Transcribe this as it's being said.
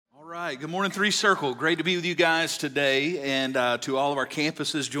right, good morning, Three Circle. Great to be with you guys today, and to all of our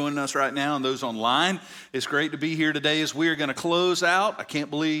campuses joining us right now and those online. It's great to be here today as we are going to close out. I can't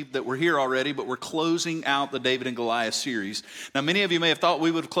believe that we're here already, but we're closing out the David and Goliath series. Now, many of you may have thought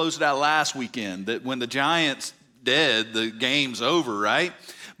we would have closed it out last weekend, that when the Giants dead, the game's over, right?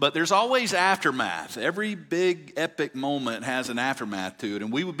 But there's always aftermath. Every big epic moment has an aftermath to it,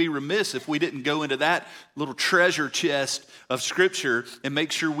 and we would be remiss if we didn't go into that little treasure chest of Scripture and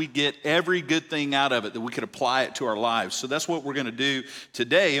make sure we get every good thing out of it, that we could apply it to our lives. So that's what we're going to do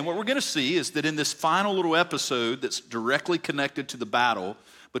today, and what we're going to see is that in this final little episode that's directly connected to the battle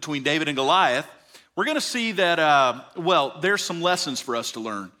between David and Goliath, we're going to see that, there's some lessons for us to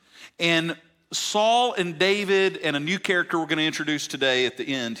learn. And Saul and David and a new character we're going to introduce today at the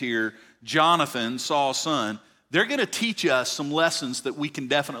end here, Jonathan, Saul's son, they're going to teach us some lessons that we can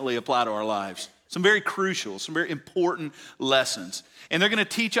definitely apply to our lives. Some very crucial, some very important lessons. And they're going to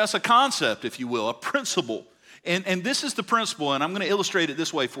teach us a concept, if you will, a principle. And this is the principle, and I'm going to illustrate it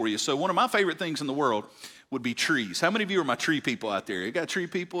this way for you. So one of my favorite things in the world would be trees. How many of you are my tree people out there? You got tree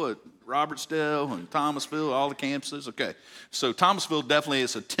people at Robertsdale and Thomasville, all the campuses? Okay. So Thomasville definitely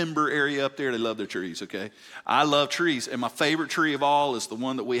is a timber area up there. They love their trees, okay? I love trees, and my favorite tree of all is the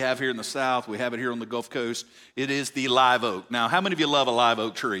one that we have here in the South. We have it here on the Gulf Coast. It is the live oak. Now, how many of you love a live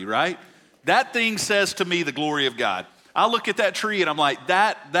oak tree, right? That thing says to me the glory of God. I look at that tree and I'm like,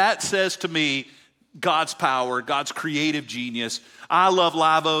 that says to me God's power, God's creative genius. I love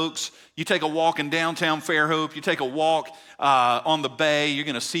live oaks. You take a walk in downtown Fairhope, you take a walk on the bay, you're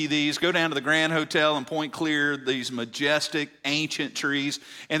going to see these. Go down to the Grand Hotel in Point Clear, these majestic, ancient trees,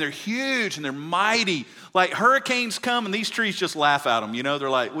 and they're huge and they're mighty. Like hurricanes come and these trees just laugh at them. You know, they're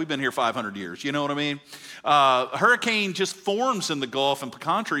like, we've been here 500 years. You know what I mean? A hurricane just forms in the Gulf and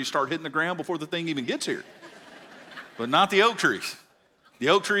pecan trees start hitting the ground before the thing even gets here. But not the oak trees. The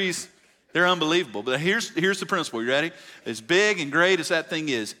oak trees, they're unbelievable. But here's the principle. You ready? As big and great as that thing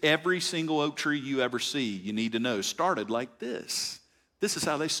is, every single oak tree you ever see, you need to know, started like this. This is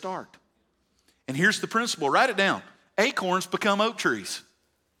how they start. And here's the principle. Write it down. Acorns become oak trees.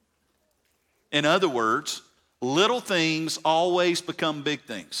 In other words, little things always become big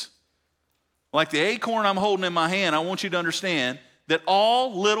things. Like the acorn I'm holding in my hand, I want you to understand that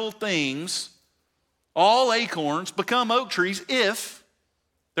all little things, all acorns become oak trees if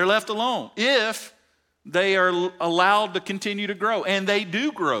they're left alone, if they are allowed to continue to grow. And they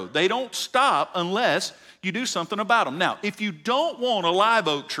do grow. They don't stop unless you do something about them. Now, if you don't want a live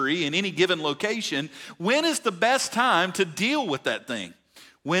oak tree in any given location, when is the best time to deal with that thing?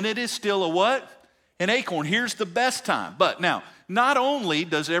 When it is still a what? An acorn. Here's the best time. But now, not only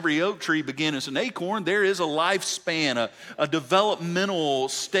does every oak tree begin as an acorn, there is a lifespan, a developmental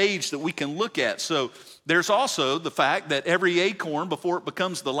stage that we can look at. So there's also the fact that every acorn, before it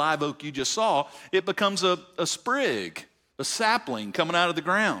becomes the live oak you just saw, it becomes a sprig, a sapling coming out of the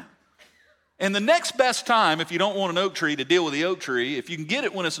ground. And the next best time, if you don't want an oak tree to deal with the oak tree, if you can get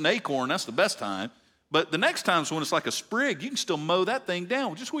it when it's an acorn, that's the best time. But the next time is when it's like a sprig, you can still mow that thing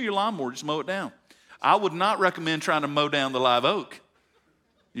down. Just with your lawnmower, just mow it down. I would not recommend trying to mow down the live oak.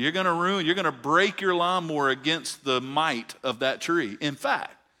 You're going to break your lawnmower against the might of that tree. In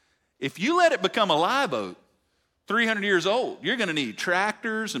fact, if you let it become a live oak, 300 years old, you're going to need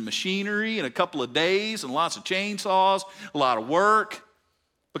tractors and machinery in a couple of days and lots of chainsaws, a lot of work,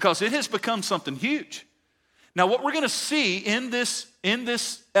 because it has become something huge. Now, what we're going to see in this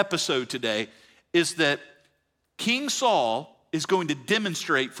episode today is that King Saul is going to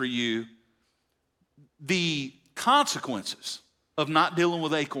demonstrate for you the consequences of not dealing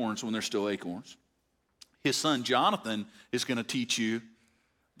with acorns when they're still acorns. His son Jonathan is going to teach you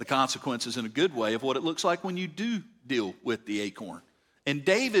the consequences in a good way of what it looks like when you do deal with the acorn. And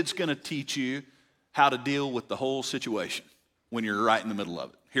David's going to teach you how to deal with the whole situation when you're right in the middle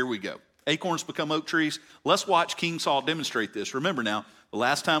of it. Here we go. Acorns become oak trees. Let's watch King Saul demonstrate this. Remember now, the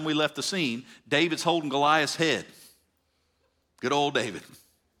last time we left the scene, David's holding Goliath's head. Good old David,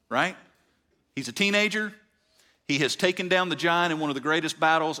 right? He's a teenager. He has taken down the giant in one of the greatest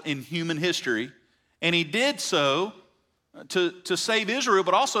battles in human history. And he did so to save Israel,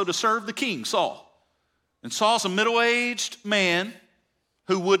 but also to serve the king, Saul. And Saul's a middle-aged man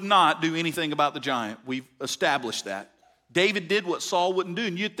who would not do anything about the giant. We've established that. David did what Saul wouldn't do,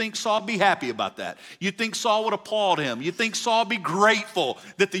 and you'd think Saul would be happy about that. You'd think Saul would applaud him. You'd think Saul would be grateful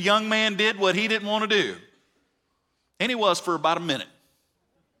that the young man did what he didn't want to do. And he was for about a minute.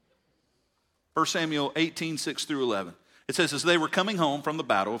 1 Samuel 18, 6 through 11. It says, as they were coming home from the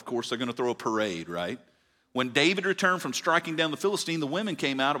battle, of course, they're going to throw a parade, right? When David returned from striking down the Philistine, the women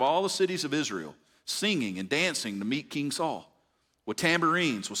came out of all the cities of Israel, singing and dancing to meet King Saul. with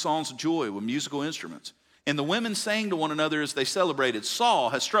tambourines, with songs of joy, with musical instruments. And the women sang to one another as they celebrated,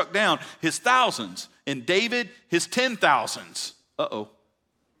 Saul has struck down his thousands, and David his 10,000s. Uh-oh.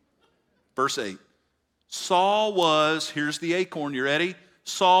 Verse 8. Saul was, here's the acorn, you ready?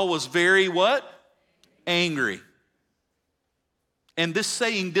 Saul was very what? Angry. And this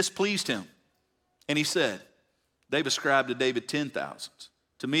saying displeased him. And he said, they've ascribed to David 10,000s.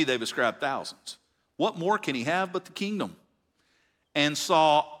 To me, they've ascribed thousands. What more can he have but the kingdom? And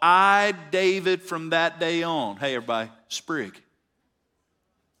Saul eyed David from that day on. Hey, everybody, sprig.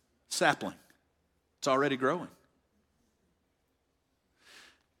 Sapling. It's already growing.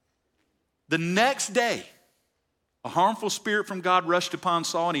 The next day, a harmful spirit from God rushed upon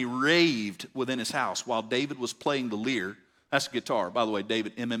Saul, and he raved within his house while David was playing the lyre. That's a guitar. By the way,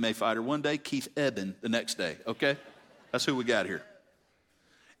 David, MMA fighter one day, Keith Eben the next day, okay? That's who we got here.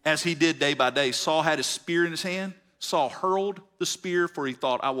 As he did day by day, Saul had his spear in his hand. Saul hurled the spear, for he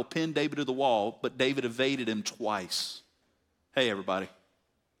thought, I will pin David to the wall, but David evaded him twice. Hey, everybody,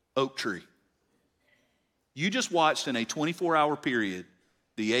 oak tree. You just watched in a 24-hour period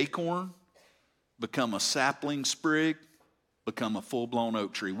the acorn become a sapling sprig, become a full-blown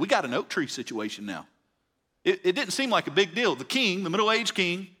oak tree. We got an oak tree situation now. It didn't seem like a big deal. The king, the middle-aged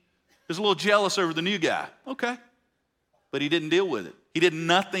king, is a little jealous over the new guy. Okay. But he didn't deal with it. He did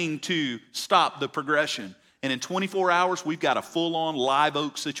nothing to stop the progression. And in 24 hours, we've got a full-on live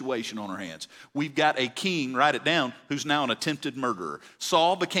oak situation on our hands. We've got a king, write it down, who's now an attempted murderer.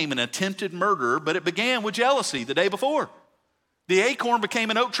 Saul became an attempted murderer, but it began with jealousy the day before. The acorn became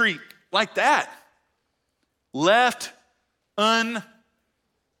an oak tree like that. Left unhinged,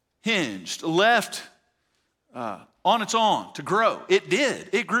 left on its own to grow. It did.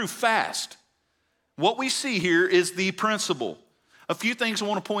 It grew fast. What we see here is the principle. A few things I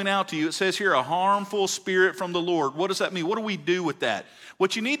want to point out to you. It says here, a harmful spirit from the Lord. What does that mean? What do we do with that?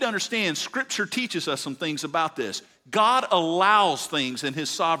 What you need to understand, Scripture teaches us some things about this. God allows things in His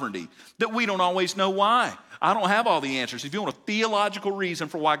sovereignty that we don't always know why. I don't have all the answers. If you want a theological reason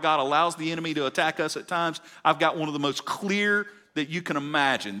for why God allows the enemy to attack us at times, I've got one of the most clear that you can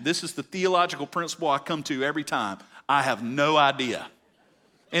imagine. This is the theological principle I come to every time. I have no idea.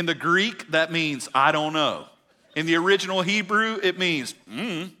 In the Greek, that means I don't know. In the original Hebrew, it means,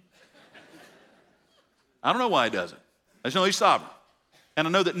 I don't know why He does it. I just know He's sovereign. And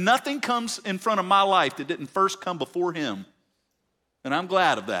I know that nothing comes in front of my life that didn't first come before Him. And I'm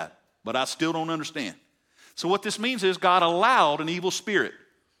glad of that, but I still don't understand. So what this means is God allowed an evil spirit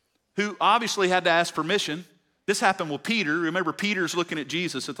who obviously had to ask permission. This happened with Peter. Remember, Peter's looking at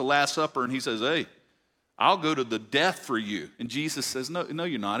Jesus at the Last Supper, and he says, hey, I'll go to the death for you. And Jesus says, no,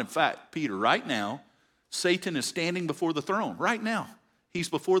 you're not. In fact, Peter, right now, Satan is standing before the throne. Right now. He's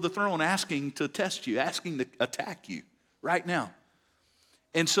before the throne asking to test you, asking to attack you right now.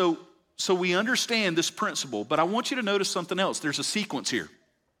 And so we understand this principle, but I want you to notice something else. There's a sequence here.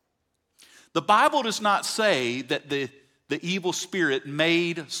 The Bible does not say that the evil spirit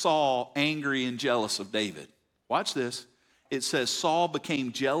made Saul angry and jealous of David. Watch this. It says Saul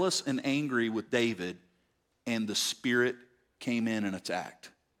became jealous and angry with David, and the spirit came in and attacked.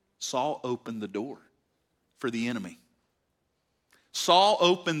 Saul opened the door for the enemy. Saul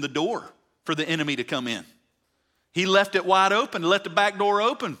opened the door for the enemy to come in. He left it wide open, let the back door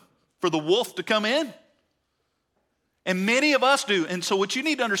open for the wolf to come in. And many of us do. And so what you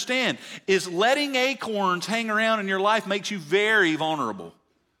need to understand is letting acorns hang around in your life makes you very vulnerable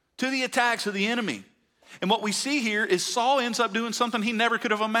to the attacks of the enemy. And what we see here is Saul ends up doing something he never could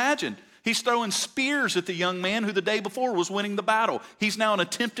have imagined. He's throwing spears at the young man who the day before was winning the battle. He's now an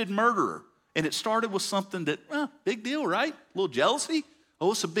attempted murderer. And it started with something that, big deal, right? A little jealousy?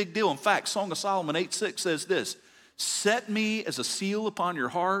 Oh, it's a big deal. In fact, Song of Solomon 8:6 says this, set me as a seal upon your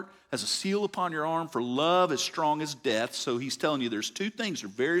heart, as a seal upon your arm, for love is strong as death. So he's telling you there's two things that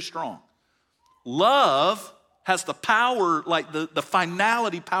are very strong. Love has the power, like the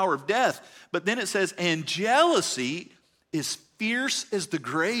finality power of death. But then it says, and jealousy is fierce as the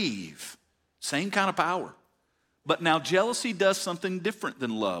grave. Same kind of power. But now jealousy does something different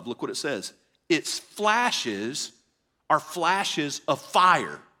than love. Look what it says. Its flashes are flashes of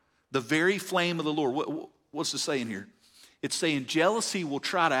fire, the very flame of the Lord. What's it saying here? It's saying jealousy will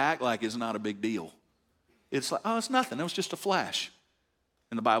try to act like it's not a big deal. It's like, oh, it's nothing. It was just a flash.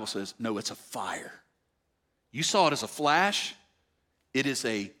 And the Bible says, no, it's a fire. You saw it as a flash. It is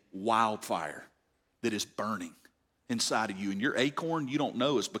a wildfire that is burning inside of you. And your acorn, you don't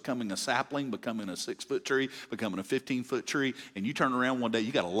know, is becoming a sapling, becoming a 6-foot tree, becoming a 15-foot tree. And you turn around one day,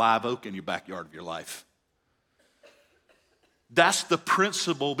 you got a live oak in your backyard of your life. That's the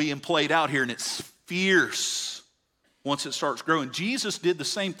principle being played out here, and it's fierce. once it starts growing. Jesus did the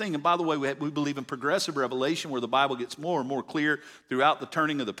same thing. And by the way, we believe in progressive revelation where the Bible gets more and more clear throughout the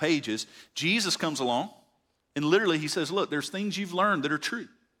turning of the pages. Jesus comes along and literally he says, look, there's things you've learned that are true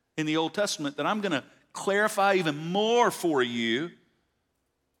in the Old Testament that I'm going to clarify even more for you.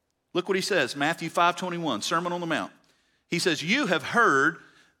 Look what he says, Matthew 5:21, Sermon on the Mount. He says, you have heard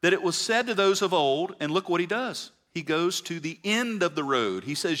that it was said to those of old, and look what he does. He goes to the end of the road.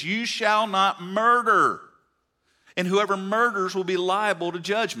 He says, you shall not murder. And whoever murders will be liable to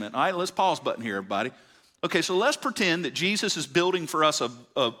judgment. All right, let's pause button here, everybody. Okay, so let's pretend that Jesus is building for us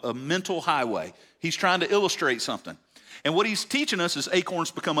a mental highway. He's trying to illustrate something. And what he's teaching us is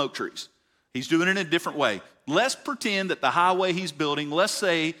acorns become oak trees. He's doing it in a different way. Let's pretend that the highway he's building, let's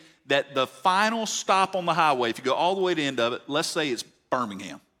say that the final stop on the highway, if you go all the way to the end of it, let's say it's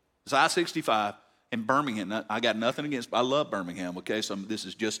Birmingham. It's I-65 in Birmingham. I got nothing against, I love Birmingham, okay? So this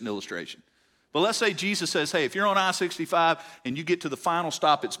is just an illustration. But let's say Jesus says, hey, if you're on I-65 and you get to the final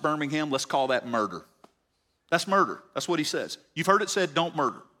stop, it's Birmingham, let's call that murder. That's murder. That's what he says. You've heard it said, don't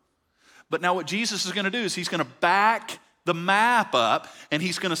murder. But now what Jesus is going to do is he's going to back the map up and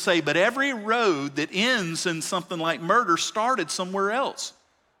he's going to say, but every road that ends in something like murder started somewhere else.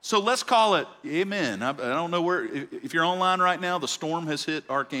 So let's call it, amen. I don't know where, if you're online right now, the storm has hit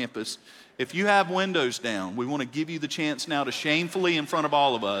our campus. If you have windows down, we want to give you the chance now to shamefully, in front of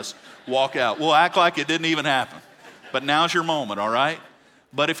all of us, walk out. We'll act like it didn't even happen. But now's your moment, all right?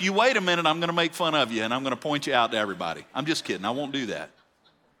 But if you wait a minute, I'm going to make fun of you and I'm going to point you out to everybody. I'm just kidding. I won't do that.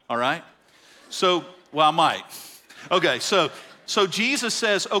 All right? So, well, I might. Okay, so Jesus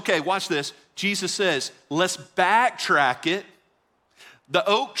says, okay, watch this. Jesus says, let's backtrack it. The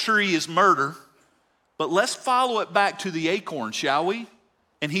oak tree is murder, but let's follow it back to the acorn, shall we?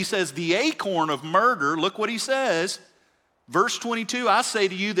 And he says, the acorn of murder, look what he says. Verse 22, I say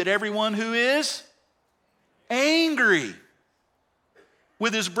to you that everyone who is angry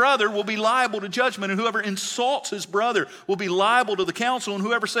with his brother will be liable to judgment, and whoever insults his brother will be liable to the council, and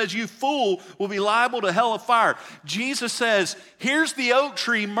whoever says you fool will be liable to hell of fire. Jesus says, here's the oak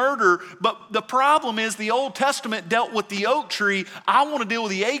tree, murder, but the problem is the Old Testament dealt with the oak tree. I want to deal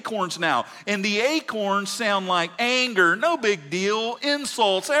with the acorns now. And the acorns sound like anger, no big deal,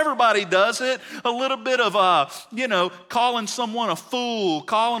 insults, everybody does it. A little bit of, calling someone a fool,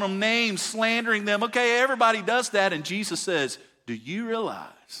 calling them names, slandering them. Okay, everybody does that, and Jesus says, do you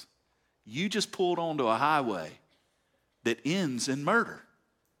realize you just pulled onto a highway that ends in murder?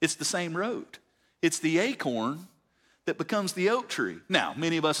 It's the same road. It's the acorn that becomes the oak tree. Now,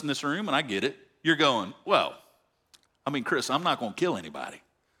 many of us in this room, and I get it, you're going, well, Chris, I'm not going to kill anybody.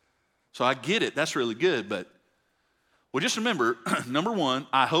 So I get it. That's really good. But, well, just remember, number one,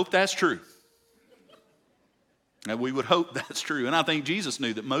 I hope that's true. And we would hope that's true. And I think Jesus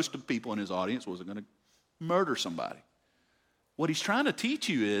knew that most of the people in his audience wasn't going to murder somebody. What he's trying to teach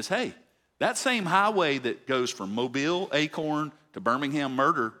you is, hey, that same highway that goes from Mobile, Acorn, to Birmingham,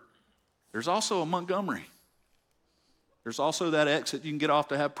 murder, there's also a Montgomery. There's also that exit you can get off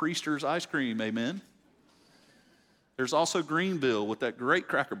to have Priester's ice cream, amen? There's also Greenville with that great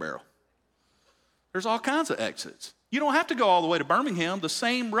Cracker Barrel. There's all kinds of exits. You don't have to go all the way to Birmingham, the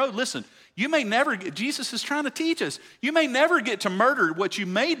same road. Listen, you may never get, Jesus is trying to teach us, you may never get to murder. What you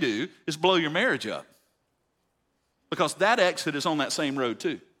may do is blow your marriage up. Because that exit is on that same road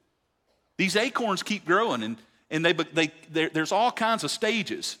too. These acorns keep growing and there's all kinds of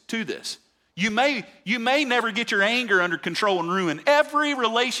stages to this. You may never get your anger under control and ruin every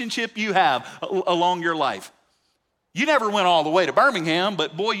relationship you have along your life. You never went all the way to Birmingham,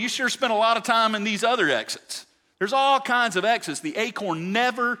 but boy, you sure spent a lot of time in these other exits. There's all kinds of exits. The acorn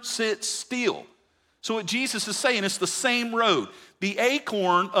never sits still. So what Jesus is saying, it's the same road. The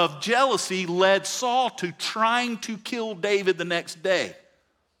acorn of jealousy led Saul to trying to kill David the next day.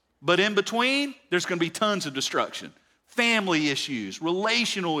 But in between, there's going to be tons of destruction. Family issues,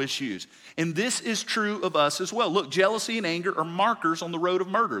 relational issues. And this is true of us as well. Look, jealousy and anger are markers on the road of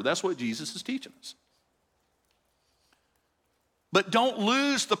murder. That's what Jesus is teaching us. But don't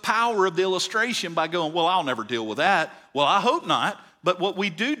lose the power of the illustration by going, well, I'll never deal with that. Well, I hope not. But what we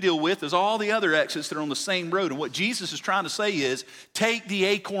do deal with is all the other exits that are on the same road. And what Jesus is trying to say is take the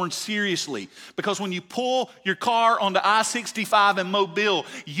acorn seriously. Because when you pull your car onto I-65 in Mobile,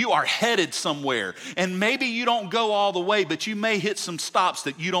 you are headed somewhere. And maybe you don't go all the way, but you may hit some stops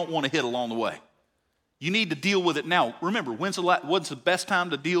that you don't want to hit along the way. You need to deal with it now. Remember, when's the best time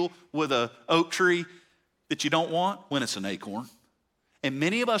to deal with an oak tree that you don't want? When it's an acorn. And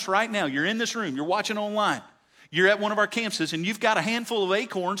many of us right now, you're in this room, you're watching online. You're at one of our campuses and you've got a handful of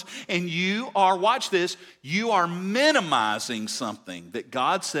acorns and you are, watch this, you are minimizing something that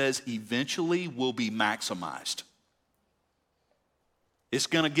God says eventually will be maximized. It's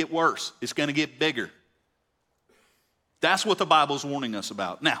going to get worse. It's going to get bigger. That's what the Bible's warning us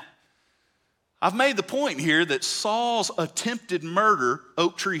about. Now, I've made the point here that Saul's attempted murder,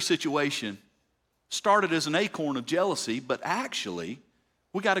 oak tree situation, started as an acorn of jealousy, but actually,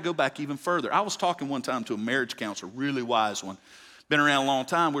 we got to go back even further. I was talking one time to a marriage counselor, really wise one. Been around a long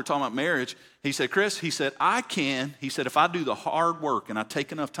time. We were talking about marriage. He said, Chris, he said, if I do the hard work and I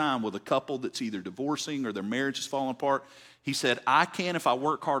take enough time with a couple that's either divorcing or their marriage is falling apart, he said, I can, if I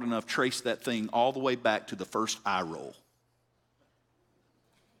work hard enough, trace that thing all the way back to the first eye roll.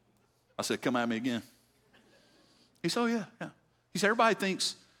 I said, come at me again. He said, oh, yeah. He said, everybody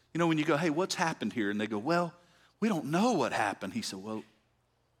thinks, when you go, hey, what's happened here? And they go, well, we don't know what happened. He said, well,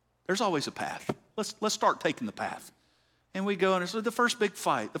 there's always a path. Let's start taking the path. And we go, and it's the first big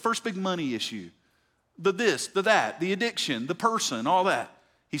fight, the first big money issue, the this, the that, the addiction, the person, all that.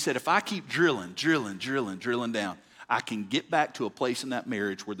 He said, if I keep drilling down, I can get back to a place in that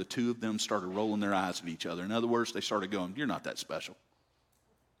marriage where the two of them started rolling their eyes at each other. In other words, they started going, you're not that special.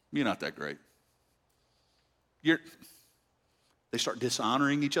 You're not that great. They start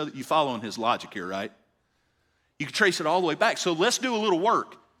dishonoring each other. You following his logic here, right? You can trace it all the way back. So let's do a little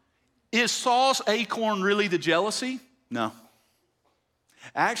work. Is Saul's acorn really the jealousy? No.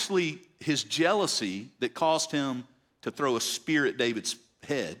 Actually, his jealousy that caused him to throw a spear at David's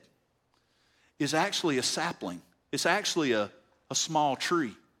head is actually a sapling. It's actually a small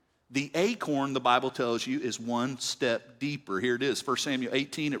tree. The acorn, the Bible tells you, is one step deeper. Here it is, 1 Samuel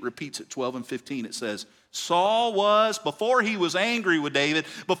 18, it repeats it 12 and 15. It says, Saul was, before he was angry with David,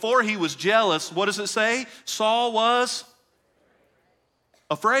 before he was jealous, what does it say? Saul was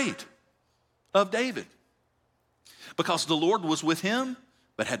afraid of David because the Lord was with him,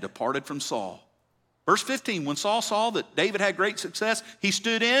 but had departed from Saul. Verse 15, when Saul saw that David had great success, he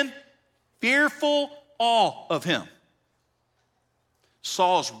stood in fearful awe of him.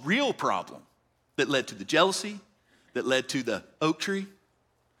 Saul's real problem that led to the jealousy, that led to the oak tree,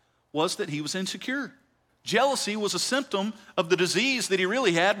 was that he was insecure. Jealousy was a symptom of the disease that he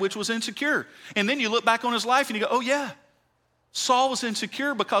really had, which was insecure. And then you look back on his life and you go, oh yeah, Saul was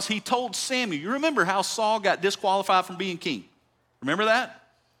insecure because he told Samuel. You remember how Saul got disqualified from being king? Remember that?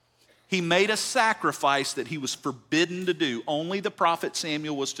 He made a sacrifice that he was forbidden to do. Only the prophet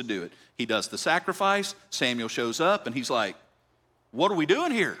Samuel was to do it. He does the sacrifice. Samuel shows up and he's like, what are we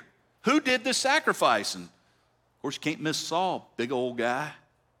doing here? Who did this sacrifice? And of course, you can't miss Saul, big old guy.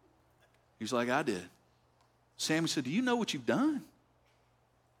 He's like, I did. Samuel said, do you know what you've done?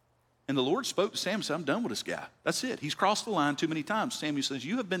 And the Lord spoke to Samuel and said, I'm done with this guy. That's it. He's crossed the line too many times. Samuel says,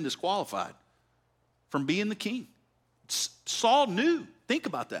 you have been disqualified from being the king. Saul knew. Think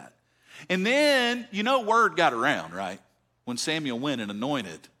about that. And then, word got around, right? When Samuel went and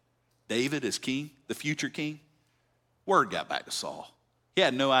anointed David as king, the future king, word got back to Saul. He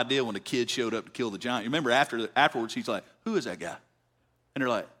had no idea when the kid showed up to kill the giant. You remember afterwards, he's like, who is that guy? And they're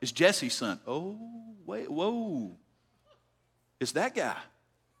like, it's Jesse's son. Oh, wait, whoa. It's that guy.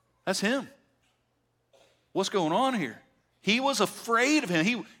 That's him. What's going on here? He was afraid of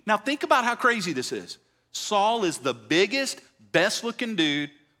him. Now think about how crazy this is. Saul is the biggest, best-looking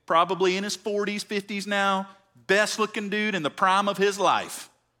dude, probably in his 40s, 50s now, best-looking dude in the prime of his life.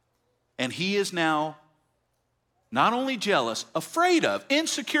 And he is now not only jealous, afraid of,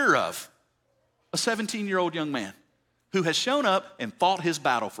 insecure of a 17-year-old young man who has shown up and fought his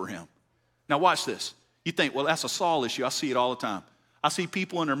battle for him. Now watch this. You think, well, that's a Saul issue. I see it all the time. I see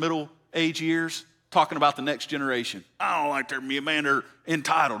people in their middle age years talking about the next generation. I don't like their man. They're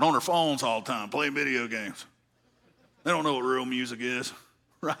entitled on their phones all the time, playing video games. They don't know what real music is.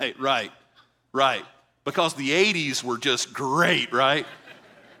 Right. Because the 80s were just great, right?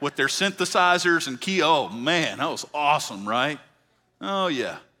 With their synthesizers and key. Oh, man, that was awesome, right? Oh,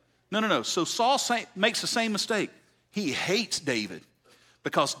 yeah. No. So Saul makes the same mistake. He hates David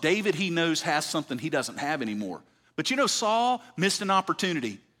because David, he knows, has something he doesn't have anymore. But Saul missed an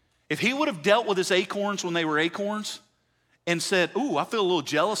opportunity. If he would have dealt with his acorns when they were acorns and said, ooh, I feel a little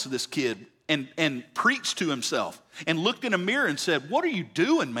jealous of this kid, and preached to himself and looked in a mirror and said, what are you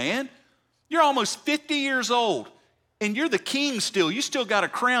doing, man? You're almost 50 years old and you're the king still. You still got a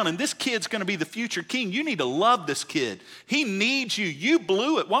crown and this kid's going to be the future king. You need to love this kid. He needs you. You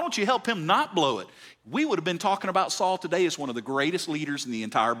blew it. Why don't you help him not blow it? we would have been talking about Saul today as one of the greatest leaders in the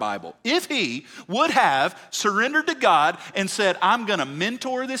entire Bible. If he would have surrendered to God and said, I'm going to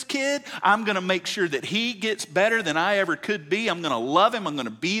mentor this kid. I'm going to make sure that he gets better than I ever could be. I'm going to love him. I'm going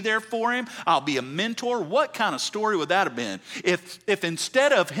to be there for him. I'll be a mentor. What kind of story would that have been? If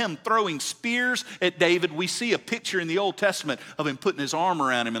instead of him throwing spears at David, we see a picture in the Old Testament of him putting his arm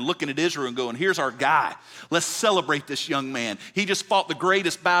around him and looking at Israel and going, here's our guy. Let's celebrate this young man. He just fought the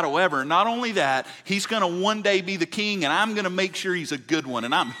greatest battle ever. And not only that, he's going to one day be the king, and I'm going to make sure he's a good one,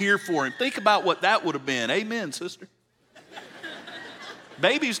 and I'm here for him. Think about what that would have been. Amen, sister.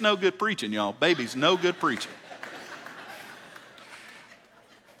 Baby's no good preaching, y'all. Baby's no good preaching.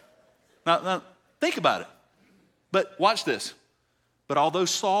 Now, think about it. But watch this. But although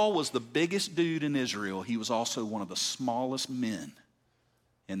Saul was the biggest dude in Israel, he was also one of the smallest men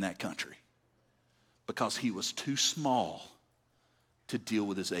in that country because he was too small to deal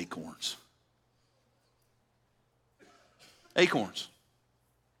with his acorns. Acorns.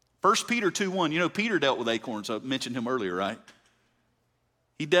 1 Peter 2:1. You know, Peter dealt with acorns. I mentioned him earlier, right?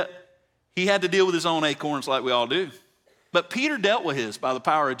 He had to deal with his own acorns like we all do. But Peter dealt with his by the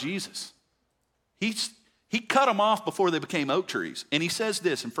power of Jesus. He cut them off before they became oak trees. And he says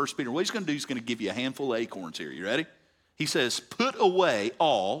this in 1 Peter. What he's going to do, he's going to give you a handful of acorns here. You ready? He says, put away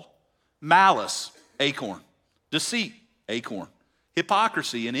all malice, acorn, deceit, acorn,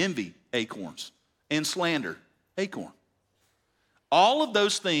 hypocrisy and envy, acorns, and slander, acorn. All of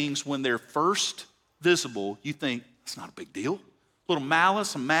those things, when they're first visible, you think, that's not a big deal. A little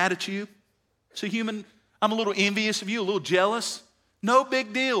malice, I'm mad at you. It's a human, I'm a little envious of you, a little jealous. No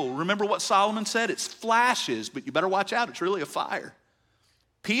big deal. Remember what Solomon said? It's flashes, but you better watch out. It's really a fire.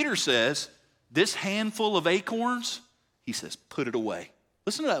 Peter says, this handful of acorns, he says, put it away.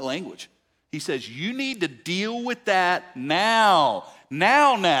 Listen to that language. He says, you need to deal with that now.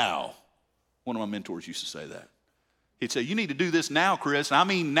 Now. One of my mentors used to say that. He'd say, you need to do this now, Chris. I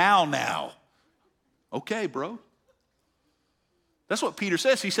mean now. Okay, bro. That's what Peter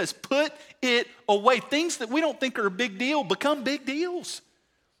says. He says, put it away. Things that we don't think are a big deal become big deals.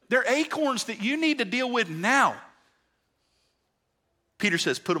 They're acorns that you need to deal with now. Peter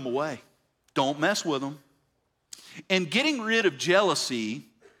says, put them away. Don't mess with them. And getting rid of jealousy,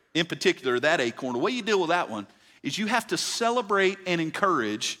 in particular, that acorn, the way you deal with that one is you have to celebrate and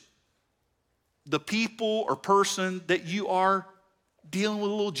encourage the people or person that you are dealing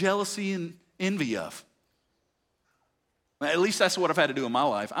with a little jealousy and envy of. At least that's what I've had to do in my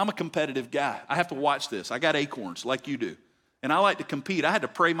life. I'm a competitive guy. I have to watch this. I got acorns like you do. And I like to compete. I had to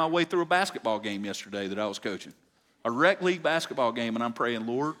pray my way through a basketball game yesterday that I was coaching. A rec league basketball game, and I'm praying,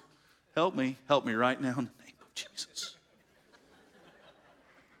 Lord, help me right now in the name of Jesus.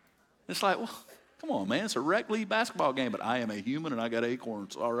 It's like, well, come on, man. It's a rec league basketball game, but I am a human and I got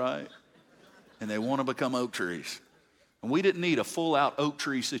acorns, all right? And they want to become oak trees. And we didn't need a full-out oak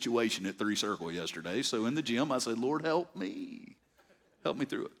tree situation at 3 Circle yesterday. So in the gym, I said, Lord, help me. Help me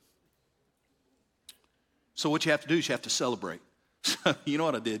through it. So what you have to do is you have to celebrate. So you know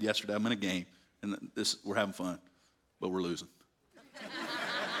what I did yesterday? I'm in a game, and we're having fun, but we're losing.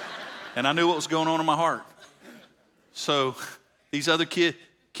 And I knew what was going on in my heart. So these other kid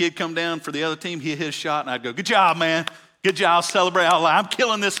come down for the other team. He hit his shot, and I'd go, good job, man. Good job. Celebrate. I'm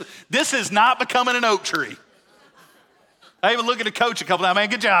killing this. This is not becoming an oak tree. I even look at the coach a couple times. Man,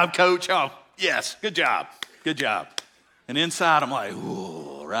 good job, coach. Oh, yes, good job. Good job. And inside, I'm like,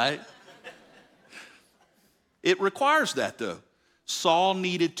 ooh, right? It requires that, though. Saul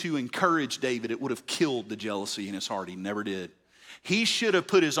needed to encourage David. It would have killed the jealousy in his heart. He never did. He should have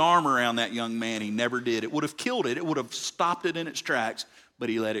put his arm around that young man. He never did. It would have killed it. It would have stopped it in its tracks, but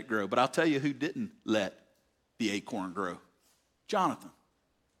he let it grow. But I'll tell you who didn't let the acorn grow. Jonathan.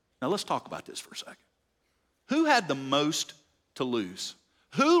 Now, let's talk about this for a second. Who had the most to lose?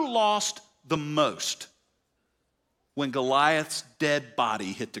 Who lost the most when Goliath's dead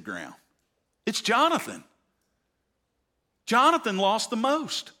body hit the ground? It's Jonathan. Jonathan lost the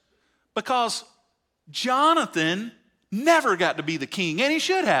most because Jonathan never got to be the king, and he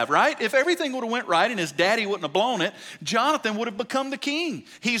should have, right? If everything would have went right and his daddy wouldn't have blown it, Jonathan would have become the king.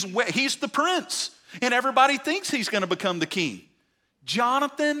 He's the prince, and everybody thinks he's going to become the king.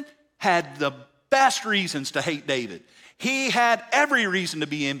 Jonathan had the best reasons to hate David. He had every reason to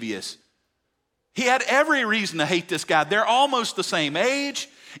be envious. He had every reason to hate this guy. They're almost the same age.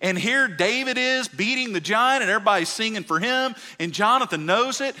 And here David is beating the giant and everybody's singing for him. And Jonathan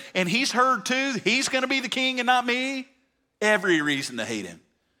knows it. And he's heard too, he's going to be the king and not me. Every reason to hate him.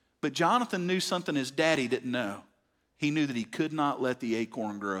 But Jonathan knew something his daddy didn't know. He knew that he could not let the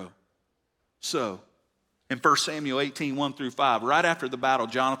acorn grow. So in 1 Samuel 18, 1-5, right after the battle,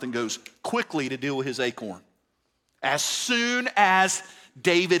 Jonathan goes quickly to deal with his acorn. As soon as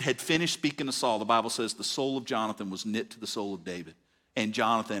David had finished speaking to Saul, the Bible says the soul of Jonathan was knit to the soul of David. And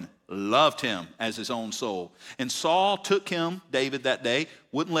Jonathan loved him as his own soul. And Saul took him, David, that day,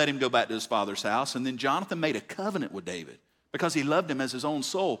 wouldn't let him go back to his father's house. And then Jonathan made a covenant with David because he loved him as his own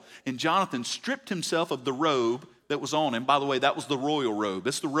soul. And Jonathan stripped himself of the robe that was on him. By the way, that was the royal robe.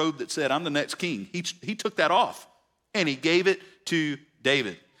 It's the robe that said, I'm the next king. He took that off and he gave it to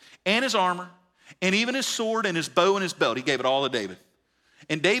David. And his armor, and even his sword and his bow and his belt. He gave it all to David.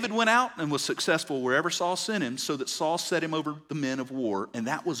 And David went out and was successful wherever Saul sent him, so that Saul set him over the men of war. And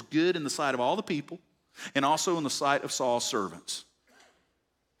that was good in the sight of all the people and also in the sight of Saul's servants.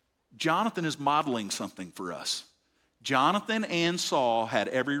 Jonathan is modeling something for us. Jonathan and Saul had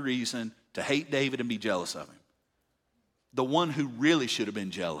every reason to hate David and be jealous of him. The one who really should have been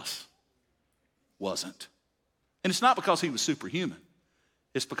jealous wasn't. And it's not because he was superhuman.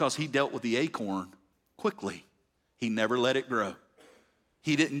 It's because he dealt with the acorn quickly. He never let it grow.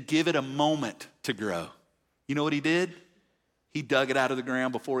 He didn't give it a moment to grow. You know what he did? He dug it out of the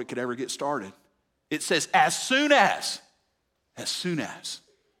ground before it could ever get started. It says, as soon as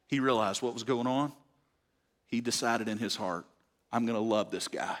he realized what was going on, he decided in his heart, I'm going to love this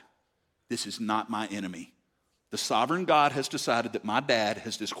guy. This is not my enemy. The sovereign God has decided that my dad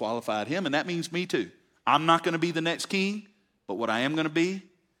has disqualified him, and that means me too. I'm not going to be the next king, but what I am going to be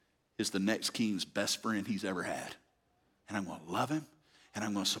is the next king's best friend he's ever had. And I'm going to love him, and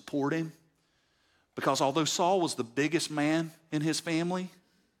I'm going to support him. Because although Saul was the biggest man in his family,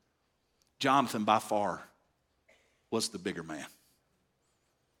 Jonathan by far was the bigger man.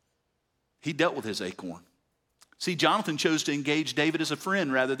 He dealt with his acorn. See, Jonathan chose to engage David as a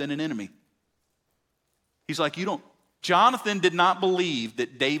friend rather than an enemy. He's like, Jonathan did not believe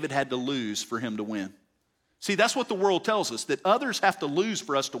that David had to lose for him to win. See, that's what the world tells us, that others have to lose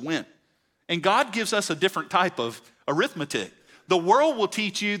for us to win. And God gives us a different type of arithmetic. The world will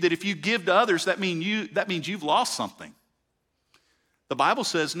teach you that if you give to others, that means you've lost something. The Bible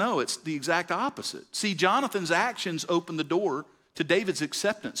says no, it's the exact opposite. See, Jonathan's actions opened the door to David's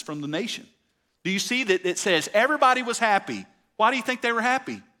acceptance from the nation. Do you see that it says everybody was happy? Why do you think they were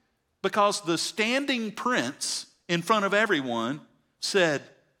happy? Because the standing prince in front of everyone said,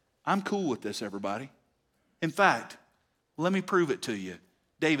 I'm cool with this, everybody. In fact, let me prove it to you.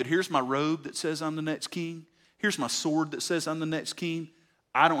 David, here's my robe that says I'm the next king. Here's my sword that says I'm the next king.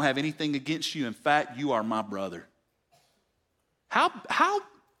 I don't have anything against you. In fact, you are my brother. How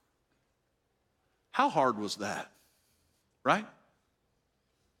hard was that? Right?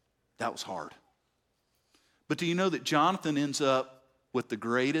 That was hard. But do you know that Jonathan ends up with the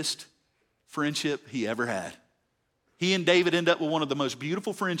greatest friendship he ever had? He and David end up with one of the most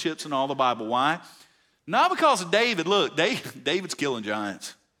beautiful friendships in all the Bible. Why? Not because of David. Look, David's killing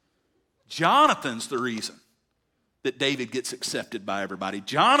giants. Jonathan's the reason that David gets accepted by everybody.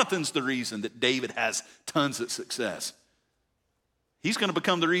 Jonathan's the reason that David has tons of success. He's going to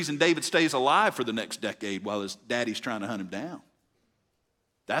become the reason David stays alive for the next decade while his daddy's trying to hunt him down.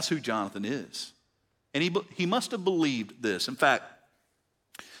 That's who Jonathan is. And he must have believed this. In fact,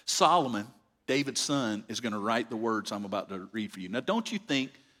 Solomon, David's son, is going to write the words I'm about to read for you. Now, don't you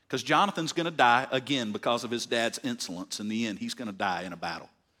think, because Jonathan's going to die again because of his dad's insolence. In the end, he's going to die in a battle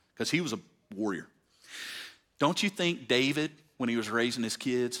because he was a warrior. Don't you think David, when he was raising his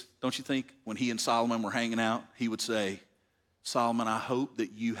kids, don't you think when he and Solomon were hanging out, he would say, Solomon, I hope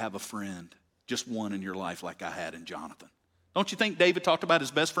that you have a friend, just one in your life like I had in Jonathan. Don't you think David talked about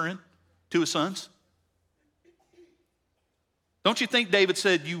his best friend to his sons? Don't you think David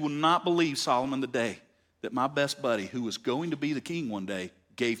said, you will not believe, Solomon, the day that my best buddy, who was going to be the king one day,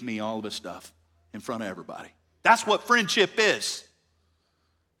 gave me all of his stuff in front of everybody. That's what friendship is.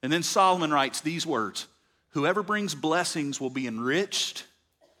 And then Solomon writes these words, whoever brings blessings will be enriched,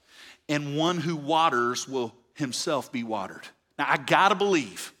 and one who waters will himself be watered. Now, I gotta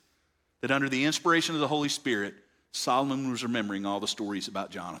believe that under the inspiration of the Holy Spirit, Solomon was remembering all the stories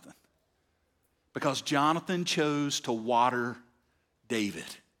about Jonathan. Because Jonathan chose to water David.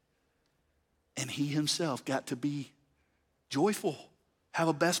 And he himself got to be joyful, have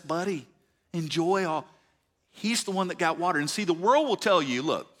a best buddy, enjoy all. He's the one that got water. And see, the world will tell you,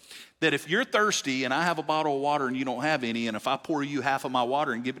 look, that if you're thirsty and I have a bottle of water and you don't have any, and if I pour you half of my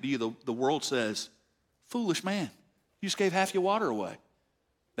water and give it to you, the world says, foolish man, you just gave half your water away.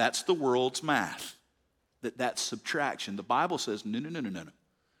 That's the world's math. That's subtraction. The Bible says, no.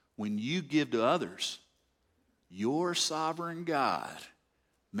 When you give to others, your sovereign God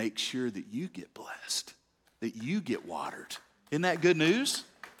makes sure that you get blessed, that you get watered. Isn't that good news?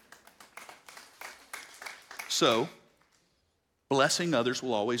 So, Blessing others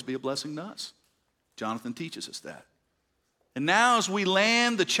will always be a blessing to us. Jonathan teaches us that. And now as we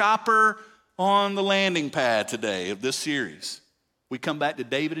land the chopper on the landing pad today of this series, we come back to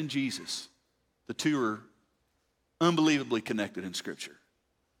David and Jesus. The two are unbelievably connected in Scripture.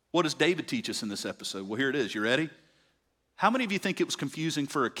 What does David teach us in this episode? Well, here it is. You ready? How many of you think it was confusing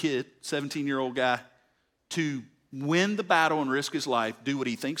for a kid, 17-year-old guy, to win the battle and risk his life, do what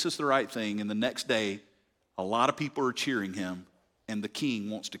he thinks is the right thing, and the next day, a lot of people are cheering him, and the king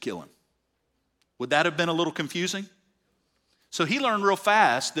wants to kill him? Would that have been a little confusing? So he learned real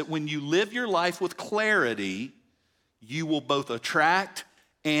fast that when you live your life with clarity, you will both attract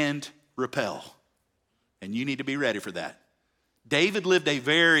and repel. And you need to be ready for that. David lived a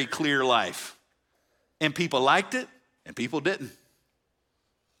very clear life. And people liked it, and people didn't.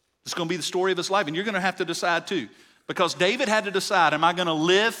 It's going to be the story of his life, and you're going to have to decide too. Because David had to decide, am I going to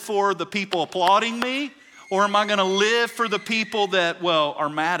live for the people applauding me, or am I going to live for the people that, well, are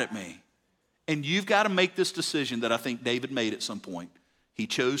mad at me? And you've got to make this decision that I think David made at some point. He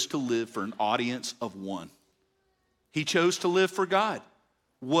chose to live for an audience of one. He chose to live for God.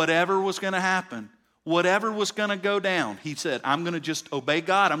 Whatever was going to happen, whatever was going to go down, he said, I'm going to just obey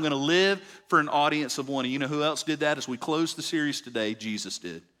God. I'm going to live for an audience of one. And you know who else did that? As we close the series today, Jesus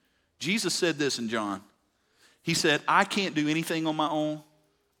did. Jesus said this in John. He said, I can't do anything on my own.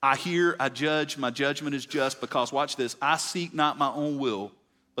 I hear, I judge, my judgment is just because, watch this, I seek not my own will,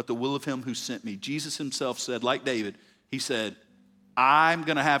 but the will of him who sent me. Jesus himself said, like David, he said, I'm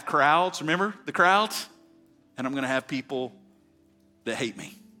going to have crowds, remember the crowds? And I'm going to have people that hate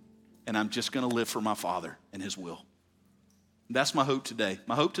me. And I'm just going to live for my Father and his will. And that's my hope today.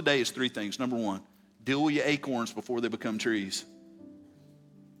 My hope today is three things. Number one, deal with your acorns before they become trees.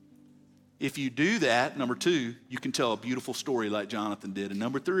 If you do that, number two, you can tell a beautiful story like Jonathan did. And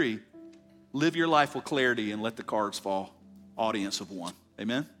number three, live your life with clarity and let the cards fall. Audience of one.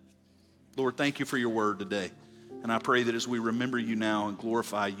 Amen? Lord, thank you for your word today. And I pray that as we remember you now and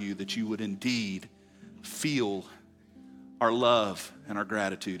glorify you, that you would indeed feel our love and our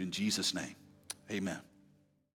gratitude in Jesus' name. Amen.